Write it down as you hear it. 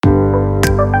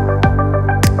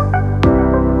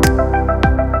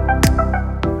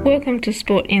welcome to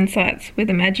Sport Insights with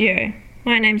Imagio.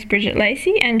 My name's Bridget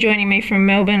Lacey, and joining me from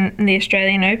Melbourne in the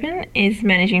Australian Open is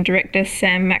Managing Director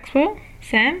Sam Maxwell.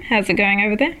 Sam, how's it going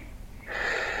over there?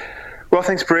 Well,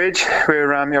 thanks, Bridge.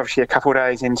 We're obviously a couple of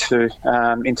days into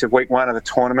week one of the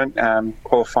tournament,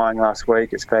 qualifying last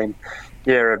week. It's been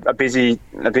a busy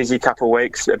couple of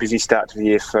weeks, a busy start to the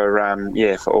year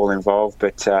for all involved,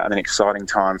 but an exciting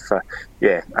time for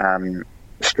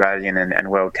Australian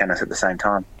and world tennis at the same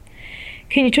time.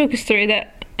 Can you talk us through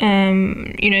that?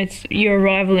 It's your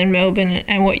arrival in Melbourne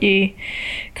and what you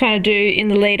kind of do in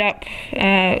the lead up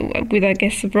with, I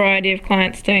guess, a variety of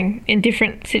clients doing in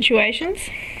different situations.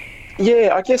 Yeah,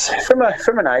 I guess from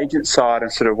an agent side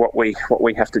and sort of what we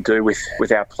have to do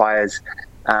with our players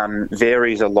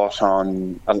varies a lot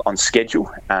on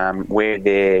schedule, where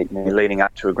they're leading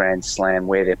up to a Grand Slam,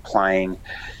 where they're playing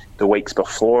the weeks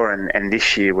before, and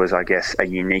this year was, I guess, a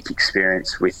unique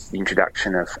experience with the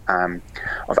introduction of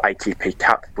ATP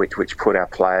Cup, which put our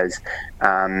players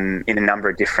in a number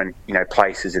of different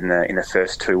places in the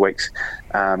first 2 weeks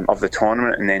of the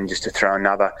tournament, and then just to throw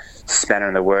another spanner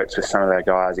in the works with some of our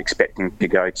guys expecting to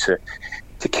go to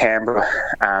Canberra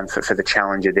for the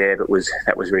Challenger there, but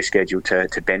that was rescheduled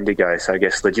to Bendigo. So I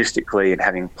guess logistically and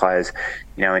having players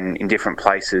in different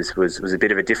places was a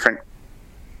bit of a different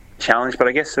challenge. But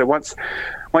I guess once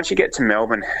you get to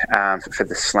Melbourne for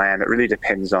the Slam, it really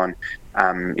depends on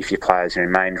if your players are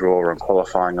in main draw or in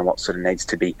qualifying and what sort of needs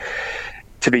to be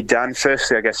done.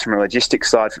 Firstly, I guess from a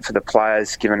logistics side for the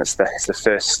players, given it's the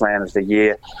first Slam of the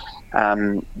year,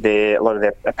 a lot of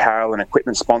their apparel and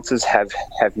equipment sponsors have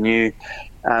new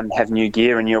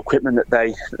gear and new equipment that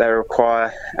they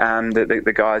require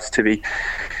the guys to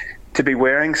be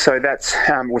wearing. So that's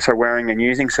also wearing and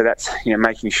using. So that's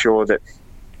making sure that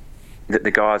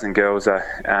the guys and girls are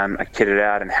kitted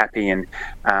out and happy and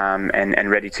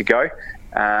ready to go.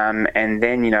 And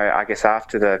then I guess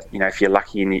after if you're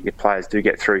lucky and your players do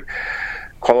get through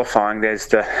qualifying, there's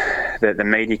the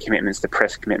media commitments, the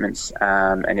press commitments,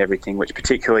 and everything, which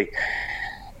particularly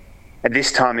at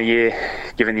this time of year,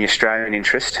 given the Australian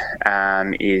interest,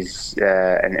 the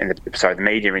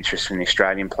media interest from the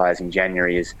Australian players in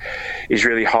January is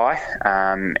really high,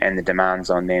 and the demands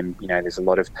on them. There's a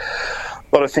lot of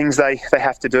things they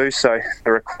have to do. So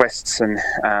the requests and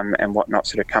whatnot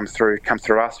sort of come through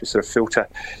us. We sort of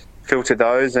filter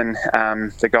those, and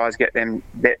the guys get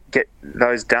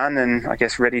those done, and I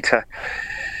guess ready to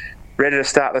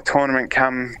start the tournament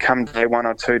come day 1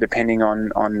 or 2, depending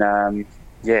on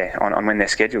when they're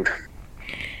scheduled.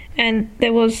 And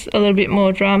there was a little bit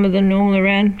more drama than normal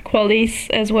around qualies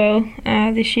as well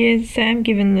this year, Sam,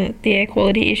 given the air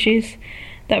quality issues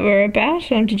that were about.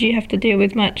 Did you have to deal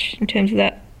with much in terms of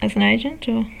that as an agent?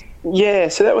 Or? Yeah,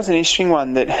 so that was an interesting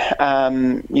one that,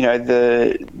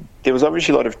 there was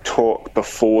obviously a lot of talk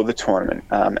before the tournament,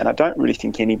 and I don't really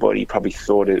think anybody probably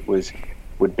thought it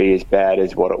would be as bad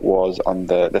as what it was on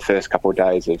the first couple of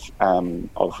days of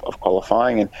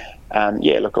qualifying. And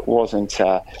it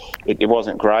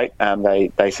wasn't great.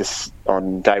 They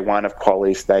on day 1 of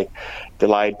qualies they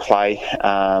delayed play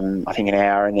I think an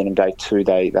hour, and then on day 2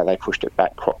 they pushed it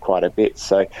back quite a bit.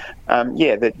 So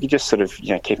you're just sort of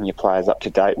keeping your players up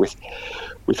to date with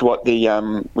what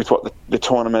the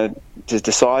tournament is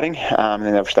deciding, and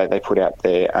then obviously they put out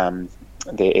their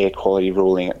air quality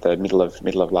ruling at the middle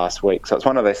of last week. So it's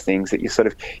one of those things that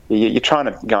you're trying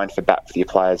to go in for bat for your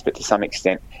players, but to some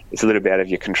extent it's a little bit out of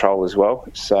your control as well.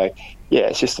 So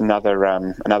it's just another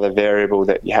variable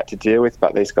that you had to deal with.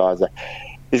 But these guys are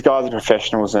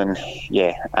professionals, and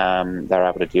they're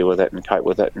able to deal with it and cope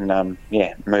with it, and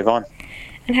move on.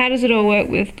 And how does it all work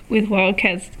with wild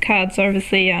cards?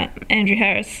 Obviously, Andrew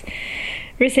Harris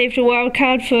received a wild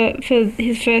card for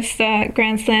his first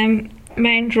Grand Slam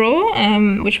main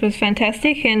draw, which was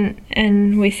fantastic,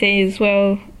 and we see as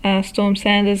well Storm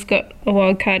Sanders got a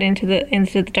wild card into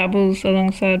the doubles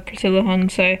alongside Priscilla Hon.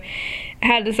 So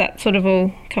how does that sort of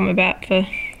all come about for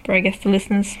I guess the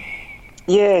listeners?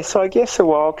 Yeah, so I guess the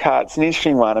wild card's an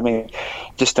interesting one. I mean,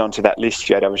 just onto that list,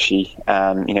 you had obviously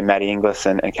Maddie Inglis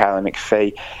and Kayla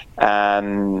McPhee,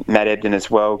 Matt Ebden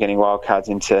as well, getting wild cards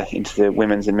into the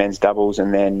women's and men's doubles,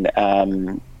 and then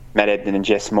Matt Ebden and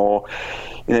Jess Moore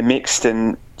in the mixed,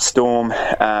 and Storm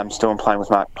playing with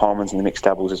Mark Polmans in the mixed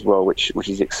doubles as well, which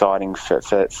is exciting for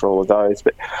all of those.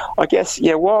 But I guess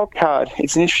wild card,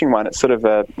 it's an interesting one. It's sort of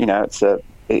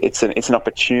it's an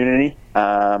opportunity.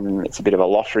 It's a bit of a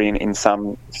lottery in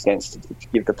some sense to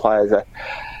give the players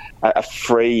a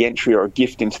free entry or a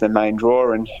gift into the main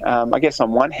draw. And I guess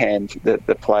on one hand, the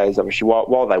players obviously,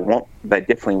 while they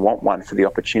definitely want one for the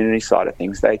opportunity side of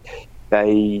things, they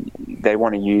they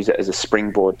want to use it as a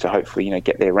springboard to hopefully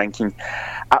get their ranking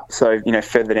up. So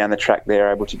further down the track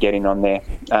they're able to get in on their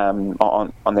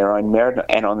on their own merit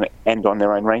and on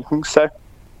their own rankings. So.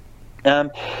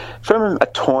 From a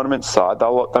tournament side,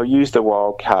 they'll use the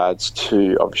wildcards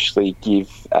to obviously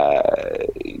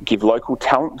give local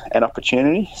talent an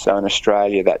opportunity. So in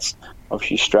Australia, that's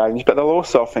obviously Australians, but they'll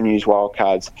also often use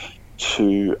wildcards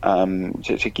to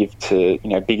give to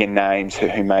bigger names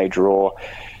who may draw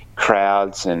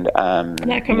crowds and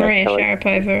like Maria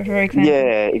Sharapova, for example.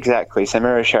 Yeah, exactly. So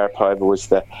Maria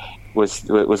Sharapova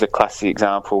was a classic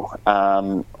example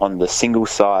on the single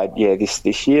side,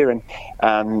 this year, and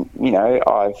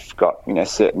I've got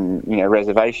certain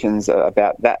reservations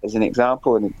about that as an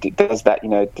example, and does that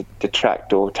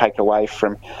detract or take away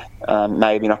from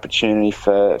maybe an opportunity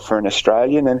for an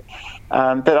Australian, and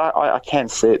but I can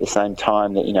see at the same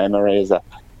time that Maria's or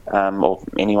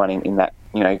anyone in that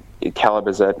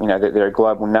calibers that they're a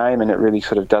global name, and it really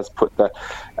sort of does put the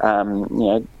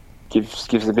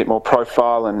gives a bit more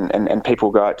profile, and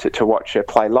people go out to watch her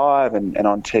play live and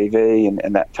on TV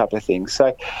and that type of thing.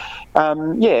 So,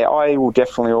 I will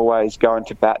definitely always go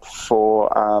into bat for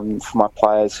my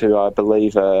players who I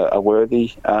believe are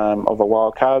worthy of a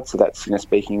wild card. So that's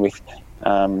speaking with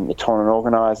the tournament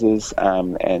organisers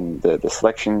and the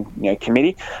selection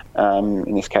committee.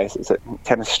 In this case, it's at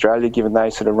Tennis Australia, given they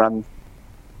sort of run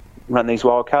these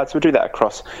wild cards. We'll do that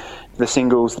across the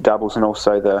singles, the doubles, and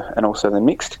also the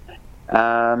mixed.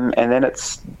 And then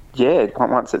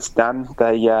once it's done,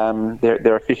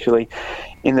 they're officially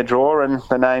in the draw, and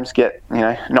the names get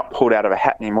not pulled out of a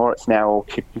hat anymore. It's now all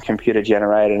computer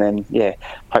generated, and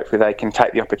hopefully they can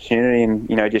take the opportunity. And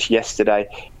just yesterday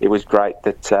it was great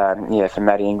that for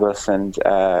Maddie Inglis and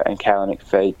Kayla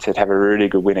McPhee to have a really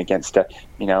good win against the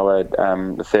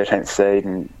 13th seed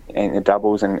and the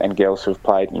doubles and girls who have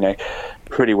played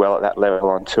pretty well at that level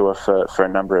on tour for a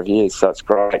number of years. So it's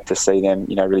great to see them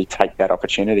really take that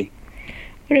opportunity.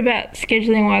 What about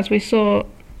scheduling wise? We saw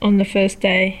on the first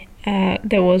day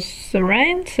there was some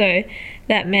rain, so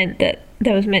that meant that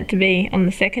there was meant to be on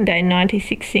the second day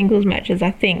 96 singles matches.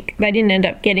 I think they didn't end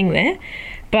up getting there,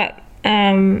 but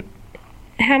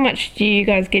how much do you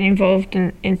guys get involved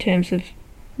in terms of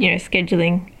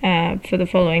scheduling for the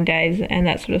following days and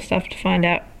that sort of stuff to find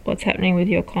out what's happening with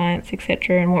your clients,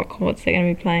 etc., and what courts they're going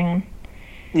to be playing on?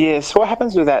 Yeah, so what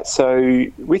happens with that? So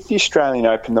with the Australian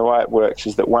Open, the way it works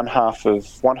is that one half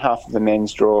of the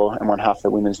men's draw and one half of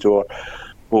the women's draw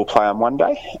will play on one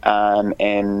day,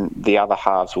 and the other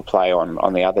halves will play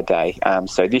on the other day.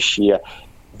 So this year,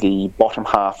 the bottom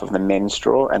half of the men's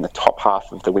draw and the top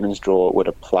half of the women's draw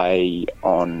would play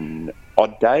on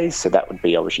odd days. So that would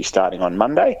be obviously starting on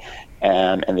Monday,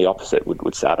 and the opposite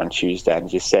would start on Tuesday. And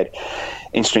as you said,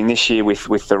 interesting this year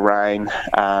with the rain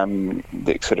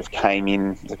that sort of came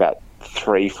in about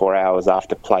 3-4 hours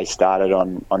after play started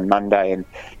on Monday, and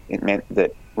it meant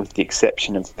that with the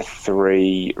exception of the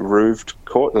three roofed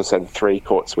courts, so 3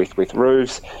 courts with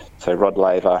roofs, so Rod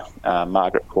Laver,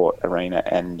 Margaret Court Arena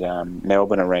and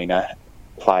Melbourne Arena,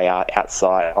 play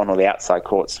outside on all the outside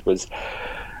courts was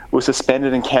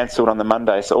suspended and cancelled on the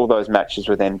Monday. So all those matches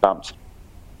were then bumped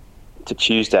to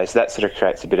Tuesday. So that sort of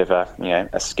creates a bit of a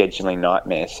scheduling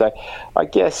nightmare. So I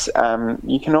guess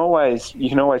you can always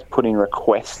put in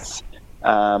requests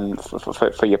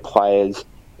for your players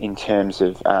in terms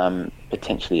of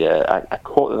potentially a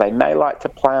court that they may like to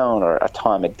play on, or a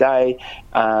time of day,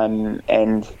 and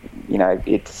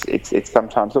it's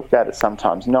sometimes looked at, it's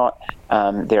sometimes not.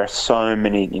 There are so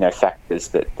many factors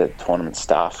that the tournament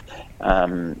staff,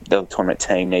 the tournament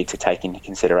team, need to take into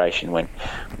consideration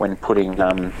when putting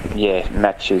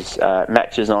matches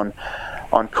on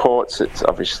courts. It's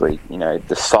obviously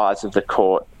the size of the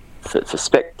court. For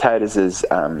spectators is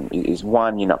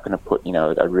one. You're not going to put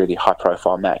a really high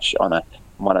profile match on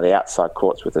one of the outside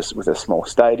courts with a small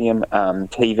stadium.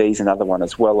 TV's another one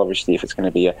as well. Obviously, if it's going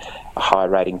to be a high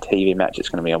rating TV match, it's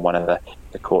going to be on one of the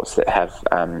courts that have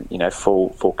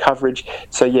full coverage.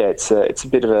 So it's a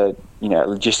bit of a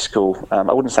logistical.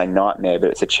 I wouldn't say nightmare, but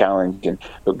it's a challenge. And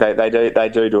look, they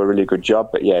do a really good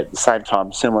job. But at the same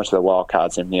time, similar to the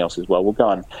wildcards and everything else as well, we'll go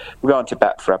on to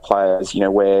bat for our players.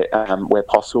 Where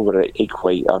possible, but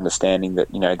equally understanding that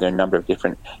there are a number of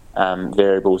different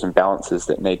variables and balances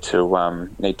that need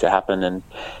to happen, and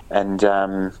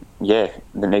that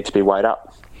need to be weighed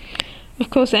up. Of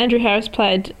course, Andrew Harris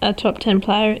played a top 10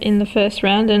 player in the first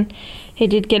round, and he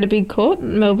did get a big court,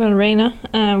 Melbourne Arena,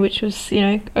 which was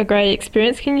a great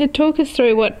experience. Can you talk us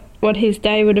through what his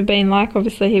day would have been like?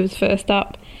 Obviously, he was first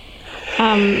up.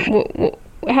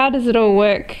 How does it all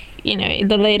work?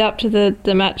 The lead up to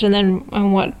the match,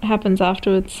 and what happens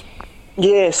afterwards?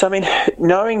 Yes, I mean,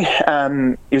 knowing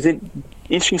it was an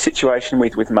interesting situation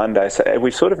with Monday. So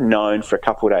we've sort of known for a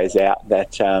couple of days out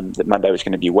that that Monday was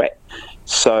going to be wet.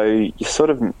 So you sort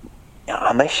of,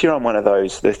 unless you're on one of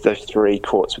those three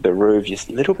courts with a roof, you're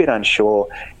a little bit unsure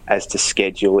as to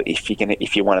schedule if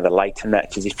you're one of the later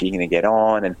matches, if you're going to get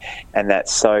on and that.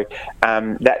 So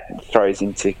that throws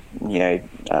into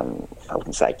I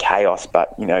wouldn't say chaos,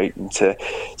 but into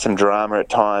some drama at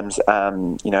times.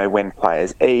 When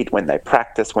players eat, when they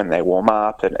practice, when they warm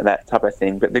up, and that type of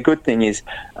thing. But the good thing is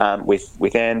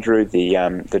with Andrew,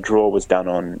 the draw was done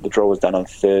on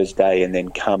Thursday, and then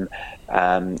come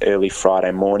early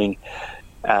Friday morning.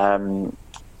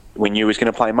 We knew he was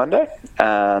going to play Monday,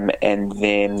 and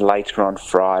then later on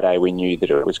Friday we knew that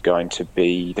it was going to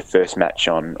be the first match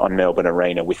on Melbourne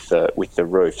Arena with the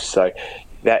roof. So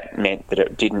that meant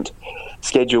that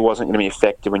schedule wasn't going to be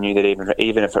affected. We knew that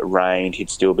even if it rained, he'd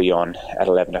still be on at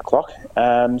 11 o'clock.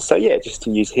 Just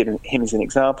to use him as an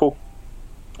example,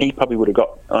 he probably would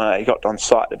have he got on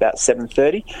site at about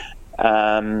 7:30,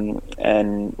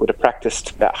 and would have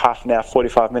practiced about half an hour,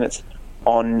 45 minutes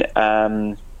on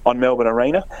Melbourne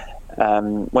Arena.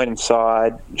 Went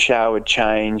inside, showered,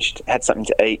 changed, had something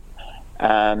to eat,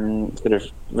 sort of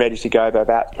ready to go by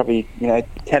about probably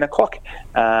 10 o'clock.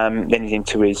 Then he's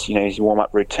into his warm-up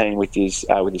routine with his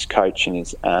coach and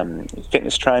his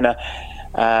fitness trainer.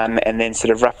 And then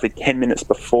sort of roughly 10 minutes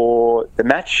before the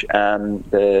match,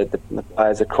 the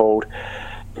players are called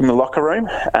from the locker room,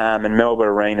 and Melbourne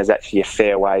Arena is actually a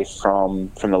fair way from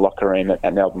the locker room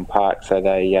at Melbourne Park. So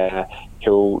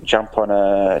he'll jump on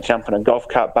a golf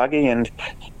cart buggy and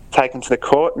take him to the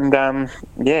court, and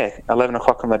 11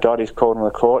 o'clock on the dot, he's called on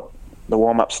the court. The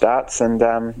warm up starts, and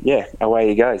away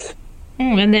he goes.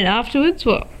 And then afterwards,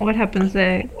 what happens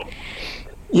there?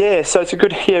 Yeah, so it's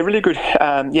really good,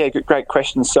 great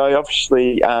question. So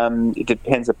obviously, it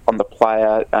depends upon the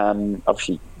player.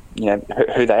 Obviously,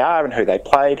 who they are and who they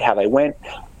played, how they went.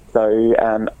 So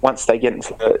once they're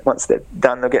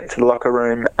done, they'll get into the locker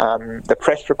room. The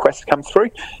press requests come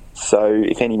through. So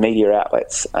if any media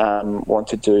outlets want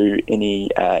to do any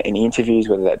interviews,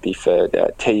 whether that be for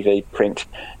TV, print,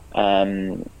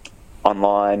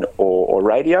 online or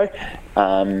radio,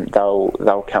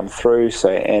 they'll come through. So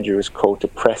Andrew was called to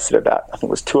press at about, I think it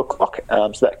was 2 o'clock.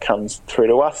 So that comes through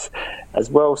to us as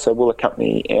well. So we'll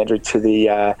accompany Andrew to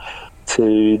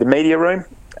the media room.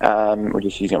 We're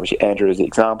just using obviously Andrew as the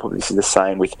example. This is the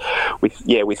same with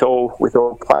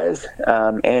all players.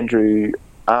 Andrew,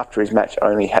 after his match,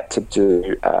 only had to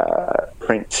do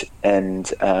print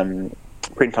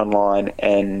online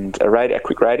and a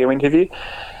quick radio interview.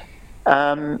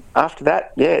 After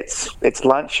that, it's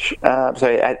lunch. So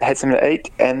I had something to eat,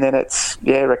 and then it's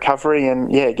recovery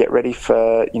and get ready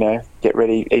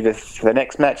either for the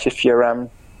next match if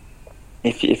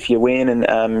you win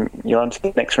and you're on to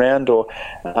the next round, or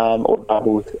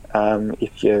doubled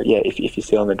if you're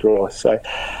still in the draw. So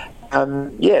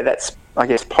that's, I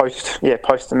guess, post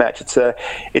the match.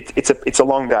 It's a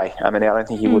long day. I mean, I don't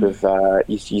think he would have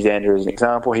used Andrew as an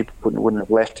example. He wouldn't have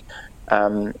left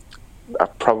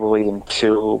probably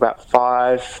until about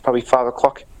 5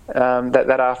 o'clock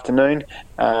that afternoon.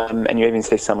 And you even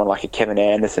see someone like a Kevin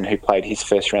Anderson, who played his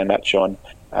first round match on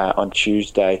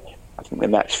Tuesday. I think the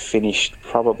match finished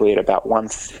probably at about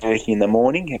 1:30 in the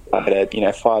morning. He played a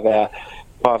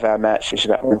 5-hour match, which is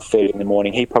about 1:30 in the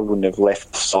morning. He probably wouldn't have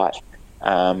left the site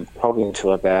probably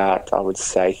until about, I would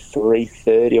say,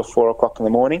 3:30 or 4 o'clock in the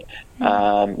morning.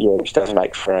 Which does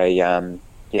make for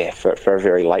a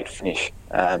very late finish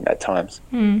at times.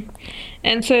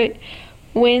 And so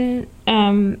when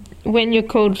you're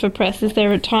called for press, is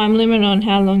there a time limit on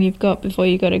how long you've got before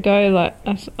you got to go? Like,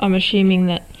 I'm assuming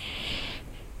that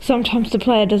sometimes the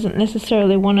player doesn't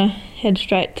necessarily want to head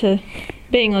straight to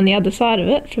being on the other side of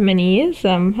it for many years.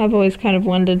 I've always kind of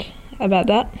wondered about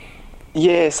that.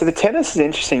 Yeah, so the tennis is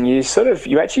interesting. You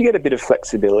actually get a bit of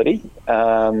flexibility.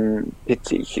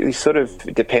 It sort of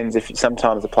depends if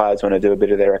sometimes the players want to do a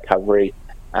bit of their recovery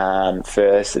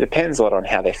first. It depends a lot on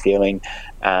how they're feeling.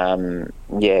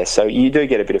 So you do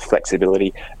get a bit of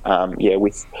flexibility.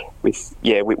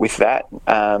 With that.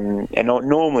 And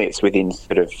normally it's within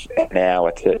sort of an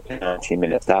hour to 90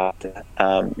 minutes after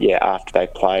they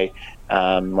play.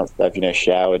 Once they've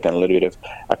showered, done a little bit of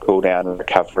a cool down and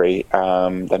recovery,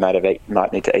 they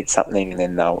might need to eat something, and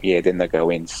then they'll go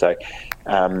in. So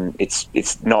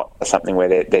it's not something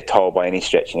where they're told by any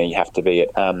stretch, you have to be at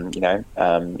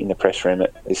in the press room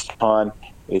at this time.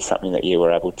 It's something that you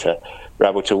were able to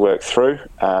work through.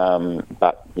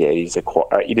 But it is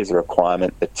a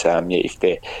requirement that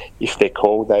if they're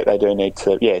called, they do need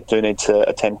to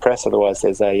attend press. Otherwise,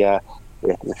 there's a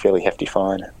fairly hefty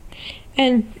fine.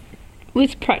 And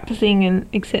with practicing and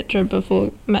etc.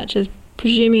 before matches,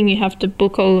 presuming you have to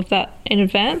book all of that in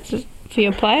advance for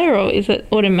your player, or is it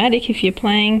automatic if you're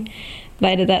playing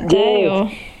later that day? Yeah.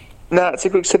 Or No, it's a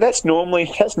good. So that's normally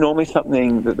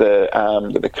something that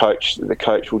the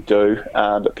coach will do,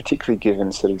 but particularly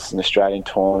given sort of an Australian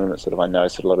tournament, sort of I know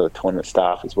sort of a lot of the tournament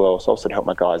staff as well. So I'll sort of help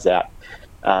my guys out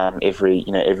every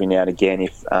now and again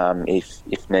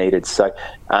if needed. So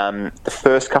the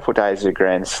first couple of days of the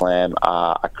Grand Slam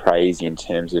are crazy in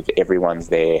terms of everyone's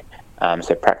there.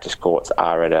 So practice courts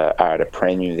are at a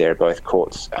premium. There are both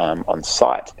courts on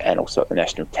site and also at the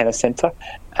National Tennis Centre,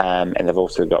 and they've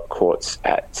also got courts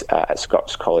at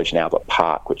Scots College and Albert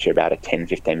Park, which are about a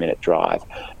 10-15 minute drive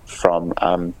from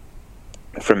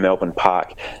Melbourne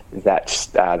Park. That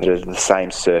are the same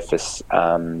surface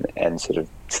and sort of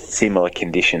similar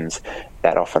conditions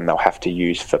that often they'll have to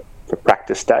use for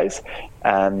practice days.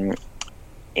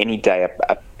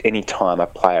 Any time a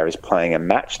player is playing a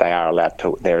match, they're allowed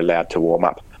to warm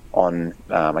up on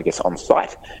on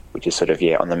site, which is sort of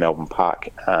on the Melbourne Park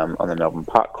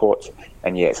courts.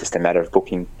 And it's just a matter of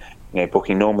booking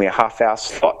normally a half-hour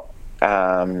slot,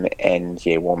 and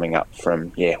warming up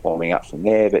from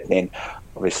there. But then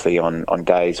obviously on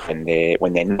days when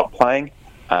they're not playing,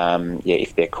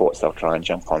 if they're courts, they'll try and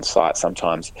jump on site.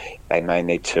 Sometimes they may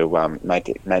need to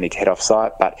head off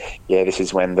site, but this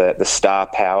is when the star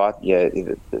power,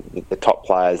 the top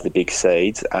players, the big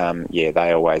seeds,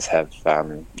 they always have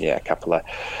a couple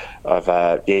of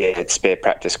spare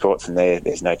practice courts, and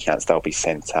there's no chance they'll be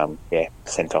sent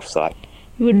off site.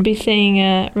 you wouldn't be seeing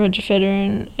Roger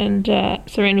Federer and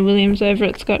Serena Williams over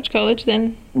at Scotch College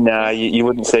then? No, you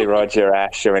wouldn't see Roger,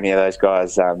 Ash, or any of those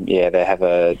guys. They have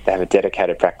a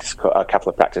dedicated a couple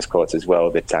of practice courts as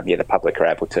well that the public are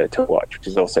able to watch, which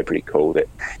is also pretty cool. That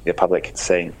the public can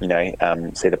see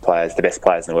the players, the best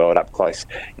players in the world, up close,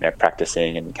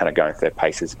 practicing and kind of going through their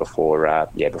paces before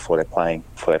they're playing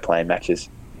matches.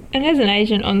 And as an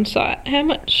agent on site, how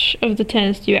much of the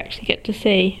tennis do you actually get to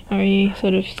see? Or are you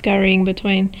sort of scurrying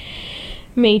between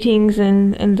meetings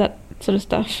and that sort of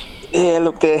stuff? Yeah,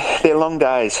 look, they're long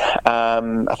days.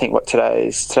 I think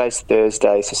today's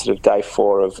Thursday, so sort of day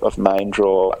 4 of main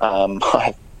draw.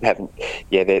 I haven't.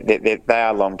 Yeah, they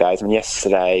are long days. I mean,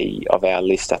 yesterday of our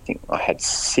list, I think I had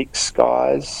 6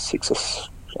 or 7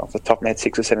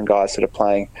 guys sort of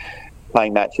playing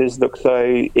matches. Look,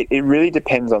 so it really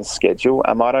depends on schedule.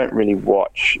 I don't really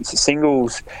watch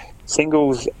singles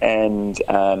and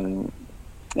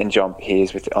John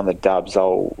Peers on the dubs.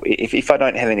 If I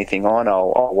don't have anything on,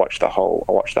 I'll watch the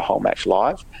whole match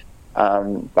live.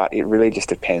 But it really just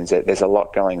depends. There's a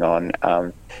lot going on,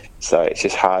 so it's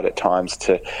just hard at times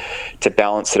to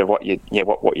balance sort of what you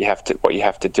have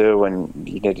to do, and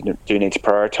you need to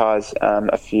prioritise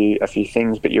a few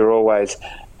things. But you're always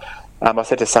I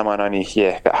said to someone only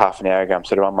about half an hour ago, I'm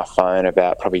sort of on my phone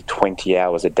about probably 20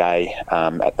 hours a day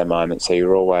at the moment. So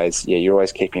you're always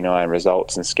keeping an eye on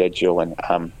results and schedule and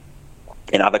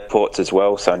in other courts as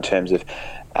well. So in terms of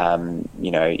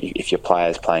if your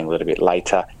player's playing a little bit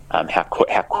later, how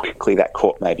quickly that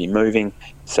court may be moving.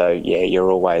 So you're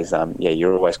always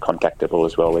contactable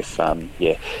as well if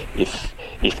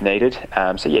needed.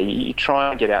 You try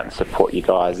and get out and support you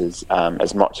guys as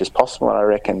much as possible. And I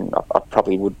reckon I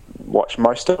probably would watch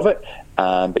most of it.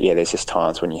 But there's just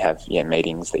times when you have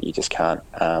meetings that you just can't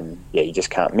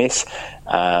miss.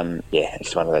 It's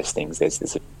just one of those things.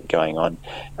 There's going on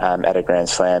at a Grand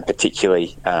Slam,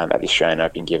 particularly at the Australian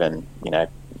Open, given we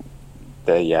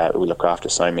look after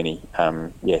so many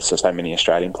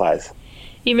Australian players.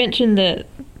 You mentioned that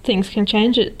things can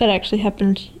change. That actually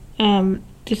happened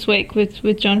this week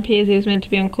with John Peers. He was meant to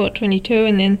be on court 22,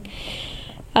 and then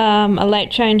a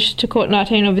late change to court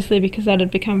 19, obviously, because that had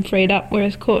become freed up,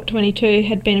 whereas court 22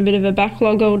 had been a bit of a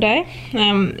backlog all day.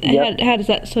 How does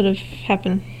that sort of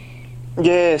happen?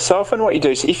 Yeah, so often what you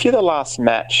do, so if you're the last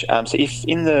match, so if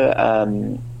in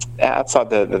the outside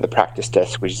the practice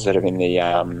desk, which is sort of in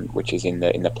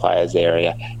the players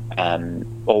area,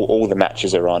 all the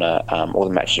matches are on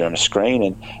a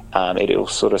screen, and it'll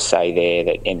sort of say there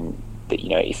that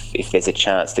if there's a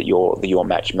chance that your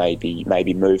match may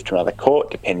be moved to another court,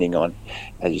 depending on,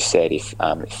 as you said, if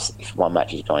one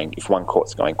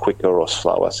court's going quicker or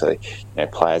slower, so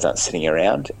players aren't sitting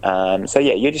around.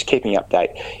 You're just keeping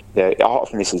update.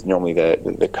 Often this is normally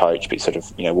the coach, but sort of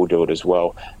we'll do it as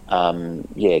well.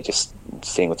 Just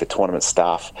seeing with the tournament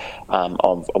staff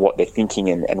of what they're thinking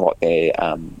and what they're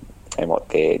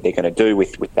going to do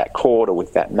with that court or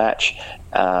with that match,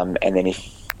 and then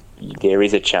if there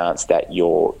is a chance that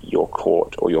your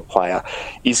court or your player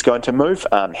is going to move,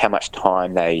 how much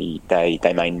time they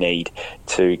may need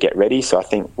to get ready. So I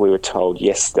think we were told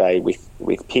yesterday with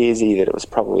Pearsy that it was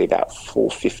probably about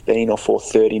 4:15 or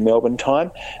 4:30 Melbourne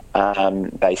time.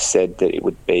 They said that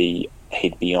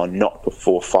he'd be on not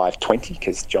before 5:20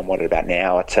 because John wanted about an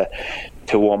hour to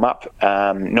warm up,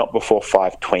 not before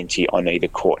 5:20 on either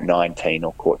court 19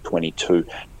 or court 22,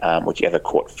 whichever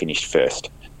court finished first.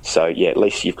 So, yeah, at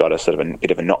least you've got a sort of a bit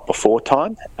of a not before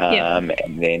time. And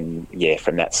then,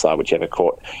 from that side, whichever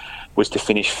court was to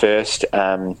finish first,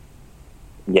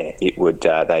 it would,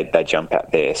 they jump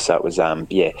out there. So it was,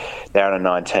 they're on a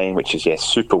 19, which is,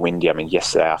 super windy. I mean,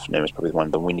 yesterday afternoon was probably one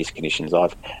of the windiest conditions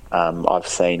I've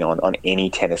seen on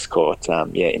any tennis court.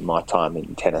 In my time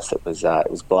in tennis, it was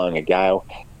blowing a gale.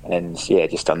 And,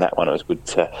 just on that one, it was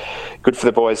good for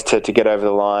the boys to get over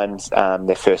the lines,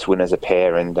 their first win as a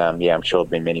pair. And, I'm sure there'll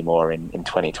be many more in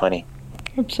 2020.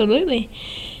 Absolutely.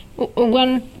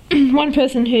 One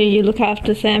person who you look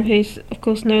after, Sam, who's of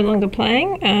course no longer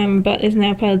playing, but is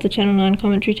now part of the Channel 9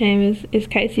 commentary team, is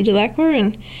Casey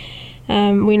Dellacqua,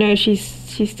 and we know she's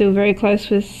still very close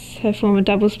with her former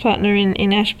doubles partner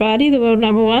in Ash Barty, the world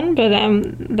number one. But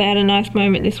they had a nice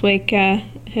moment this week, her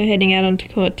heading out onto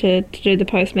court to do the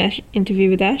post-match interview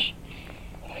with Ash.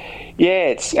 Yeah,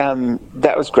 it's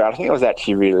that was great. I think it was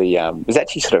actually really, it was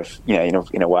actually sort of,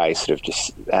 in a way, sort of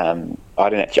just. I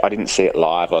didn't see it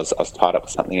live. I was tied up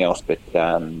with something else. But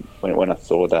when I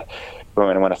saw the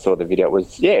video, it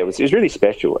was really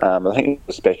special. I think it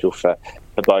was special for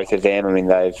both of them. I mean,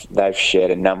 they've shared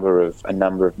a number of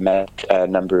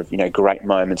great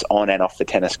moments on and off the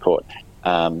tennis court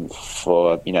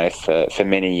for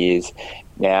many years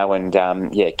now. And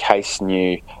Case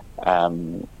knew.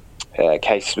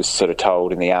 Case was sort of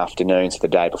told in the afternoons of the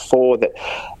day before that,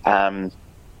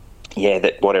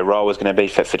 that what her role was going to be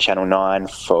for Channel 9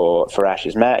 for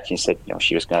Ash's match. And said,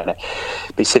 she was going to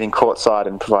be sitting courtside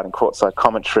and providing courtside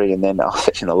commentary. And then I was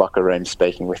actually in the locker room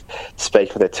speaking with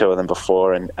the two of them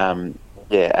before. And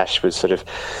Ash was sort of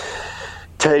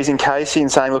teasing Casey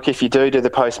and saying, look, if you do the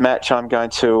post-match, I'm going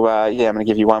to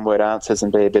give you one-word answers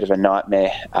and be a bit of a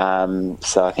nightmare.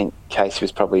 So I think Casey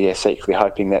was probably secretly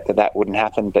hoping that wouldn't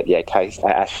happen. But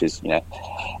Ash is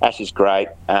great.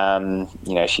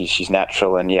 She's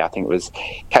natural, and I think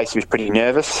Casey was pretty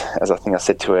nervous, as I think I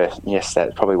said to her. Yes,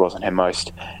 that probably wasn't her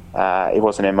most. It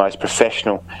wasn't her most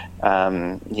professional.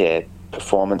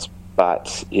 Performance.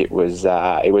 But it was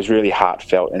really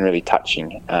heartfelt and really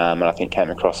touching, and I think came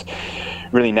across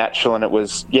really natural. And it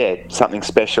was something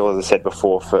special, as I said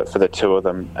before, for the two of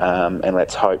them. And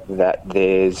let's hope that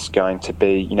there's going to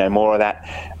be more of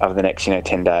that over the next 10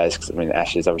 days. Because I mean,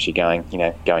 Ash is obviously going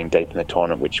deep in the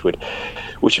tournament, which would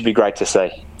be great to see.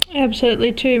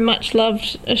 Absolutely, two much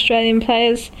loved Australian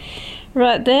players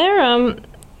right there.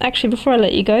 Actually, before I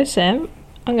let you go, Sam,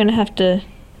 I'm going to have to.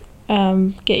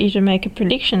 Get you to make a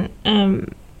prediction.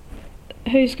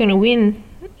 Who's going to win?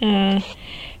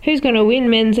 Who's going to win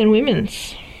men's and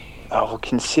women's? Oh, well,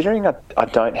 considering I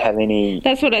don't have any.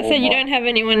 That's what I said. You don't have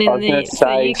anyone in the. I was going to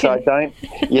say, so I don't.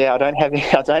 Yeah, I don't have.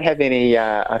 I don't have any.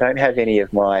 I don't have any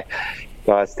of my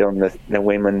guys doing the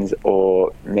women's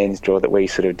or men's draw that we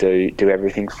sort of do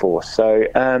everything for. So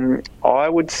I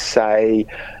would say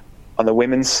on the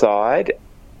women's side,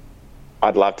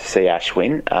 I'd love to see Ash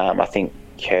win. I think.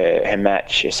 Her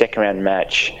match, her second round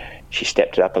match, she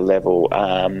stepped it up a level.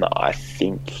 I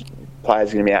think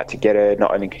players are going to be out to get her,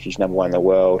 not only because she's number one in the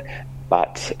world,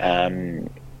 but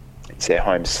it's their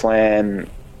home slam.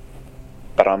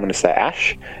 But I'm going to say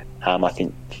Ash. I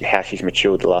think how she's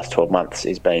matured the last 12 months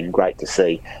has been great to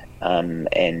see.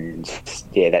 And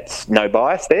that's no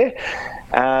bias there.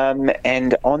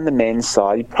 And on the men's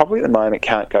side, you probably at the moment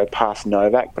can't go past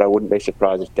Novak, but I wouldn't be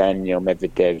surprised if Daniil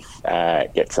Medvedev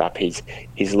gets up. His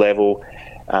level,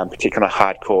 particularly on a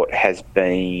hard court, has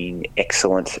been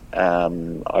excellent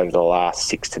over the last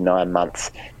 6 to 9 months.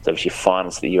 So obviously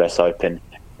finals of the US Open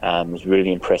was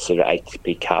really impressive at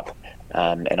ATP Cup.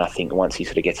 And I think once he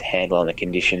sort of gets a handle on the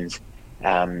conditions,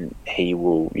 he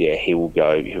will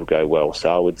go well.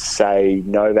 So I would say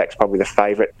Novak's probably the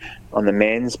favourite on the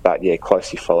men's, but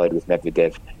closely followed with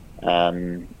Medvedev.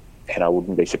 And I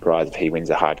wouldn't be surprised if he wins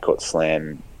a hard court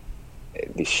slam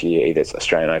this year, either it's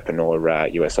Australian Open or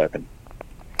US Open.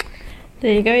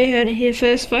 There you go, you heard it here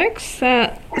first, folks.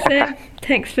 Sam,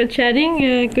 thanks for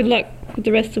chatting. Good luck with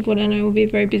the rest of what I know will be a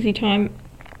very busy time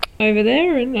over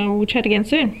there, and we'll chat again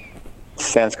soon.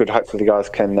 Sounds good. Hopefully the guys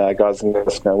can let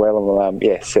us know well, and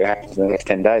we'll see what happens in the next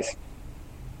 10 days.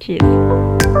 Cheers.